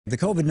The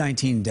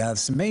COVID-19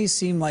 deaths may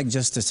seem like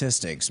just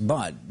statistics,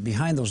 but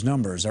behind those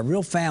numbers are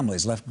real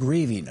families left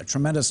grieving a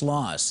tremendous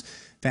loss.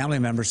 Family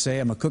members say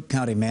a McCook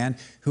County man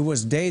who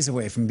was days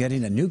away from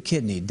getting a new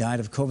kidney died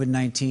of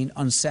COVID-19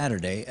 on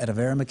Saturday at a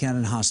Vera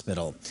McKinnon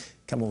hospital.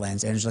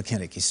 Kettleland's Angela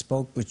Kennedy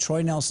spoke with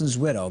Troy Nelson's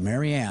widow,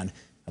 Mary Ann,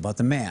 about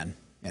the man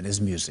and his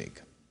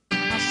music.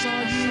 I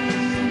saw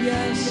you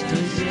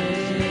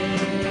yesterday.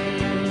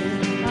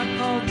 I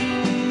called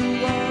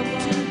you up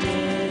today.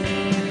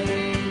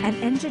 An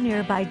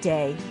engineer by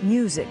day,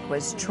 music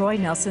was Troy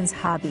Nelson's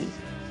hobby.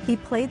 He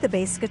played the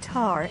bass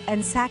guitar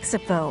and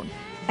saxophone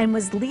and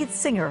was lead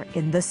singer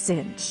in The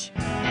Cinch.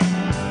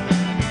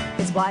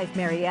 His wife,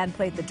 Mary Ann,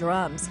 played the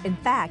drums. In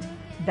fact,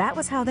 that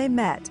was how they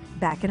met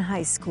back in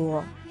high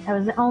school. I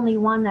was the only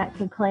one that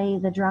could play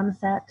the drum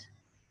set.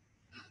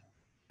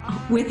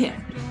 With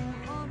him?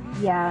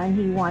 Yeah, and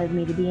he wanted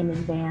me to be in his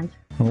band.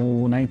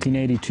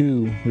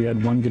 1982. We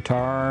had one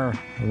guitar,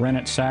 a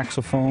rented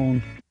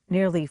saxophone.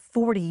 Nearly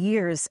 40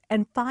 years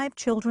and 5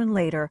 children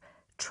later,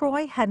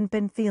 Troy hadn't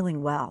been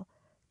feeling well.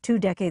 2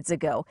 decades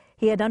ago,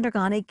 he had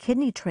undergone a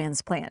kidney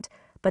transplant,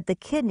 but the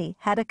kidney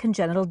had a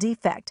congenital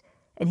defect,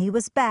 and he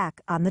was back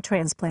on the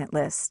transplant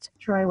list.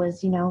 Troy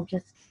was,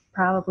 just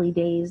probably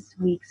days,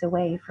 weeks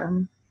away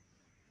from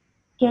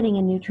getting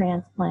a new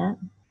transplant.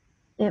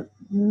 It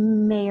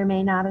may or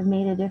may not have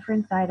made a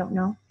difference, I don't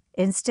know.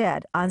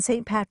 Instead, on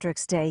St.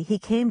 Patrick's Day, he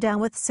came down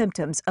with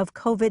symptoms of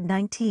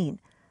COVID-19.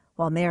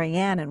 While Mary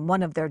Ann and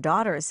one of their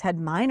daughters had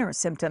minor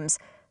symptoms,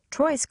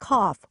 Troy's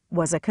cough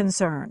was a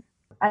concern.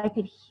 I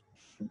could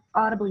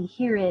audibly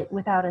hear it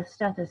without a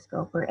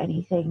stethoscope or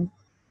anything.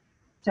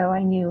 So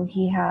I knew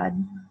he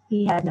had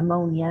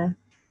pneumonia,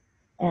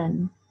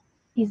 and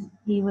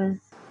he was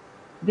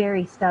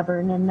very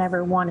stubborn and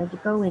never wanted to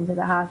go into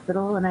the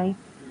hospital, and I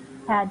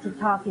had to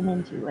talk him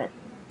into it.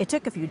 It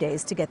took a few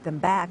days to get them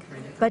back,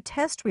 but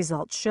test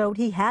results showed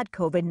he had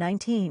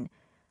COVID-19.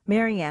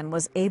 Mary Ann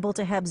was able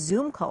to have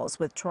Zoom calls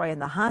with Troy in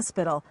the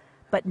hospital,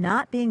 but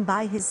not being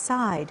by his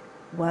side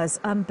was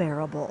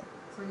unbearable.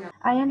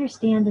 I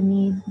understand the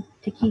need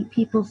to keep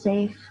people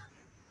safe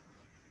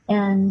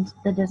and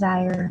the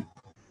desire.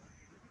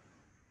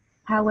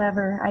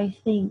 However, I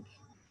think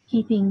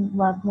keeping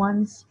loved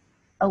ones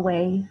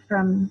away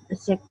from a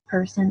sick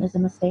person is a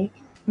mistake.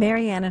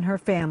 Mary Ann and her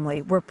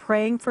family were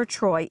praying for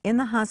Troy in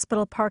the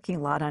hospital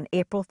parking lot on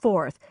April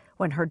 4th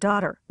when her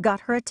daughter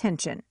got her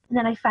attention. And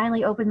then I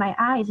finally opened my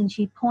eyes and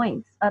she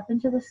points up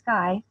into the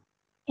sky,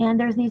 and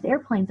there's these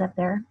airplanes up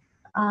there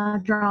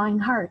drawing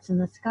hearts in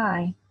the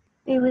sky.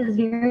 It was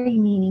very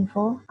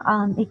meaningful.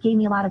 It gave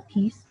me a lot of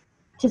peace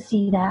to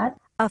see that.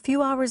 A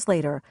few hours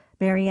later,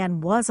 Mary Ann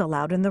was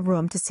allowed in the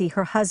room to see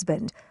her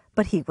husband,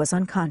 but he was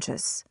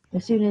unconscious.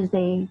 As soon as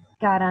they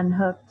got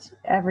unhooked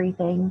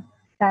everything,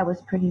 that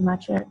was pretty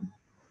much it.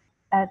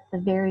 At the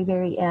very,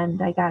 very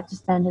end, I got to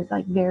spend his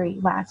very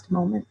last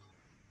moment.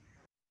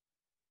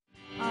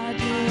 I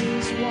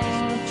just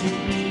want to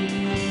be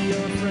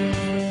your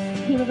friend.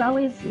 He was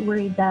always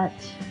worried that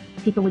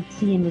people would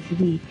see him as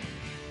weak.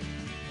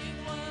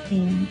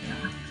 And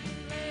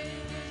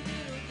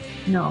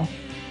no,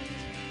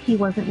 he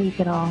wasn't weak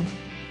at all.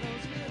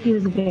 He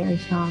was very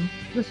strong.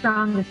 The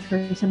strongest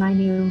person I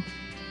knew.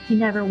 He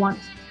never once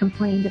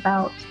complained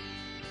about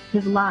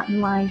his lot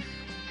in life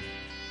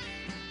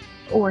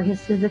or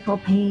his physical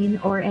pain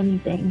or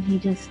anything. He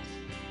just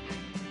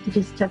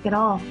took it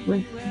all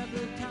with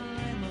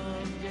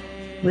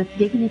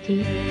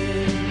dignity.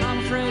 I'm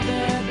afraid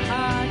that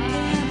I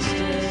can't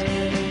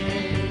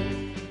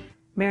stay.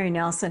 Mary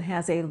Nelson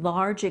has a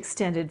large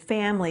extended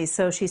family,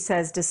 so she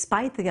says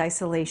despite the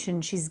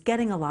isolation, she's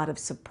getting a lot of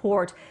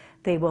support.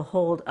 They will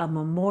hold a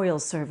memorial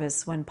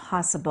service when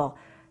possible.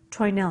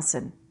 Troy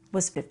Nelson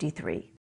was 53.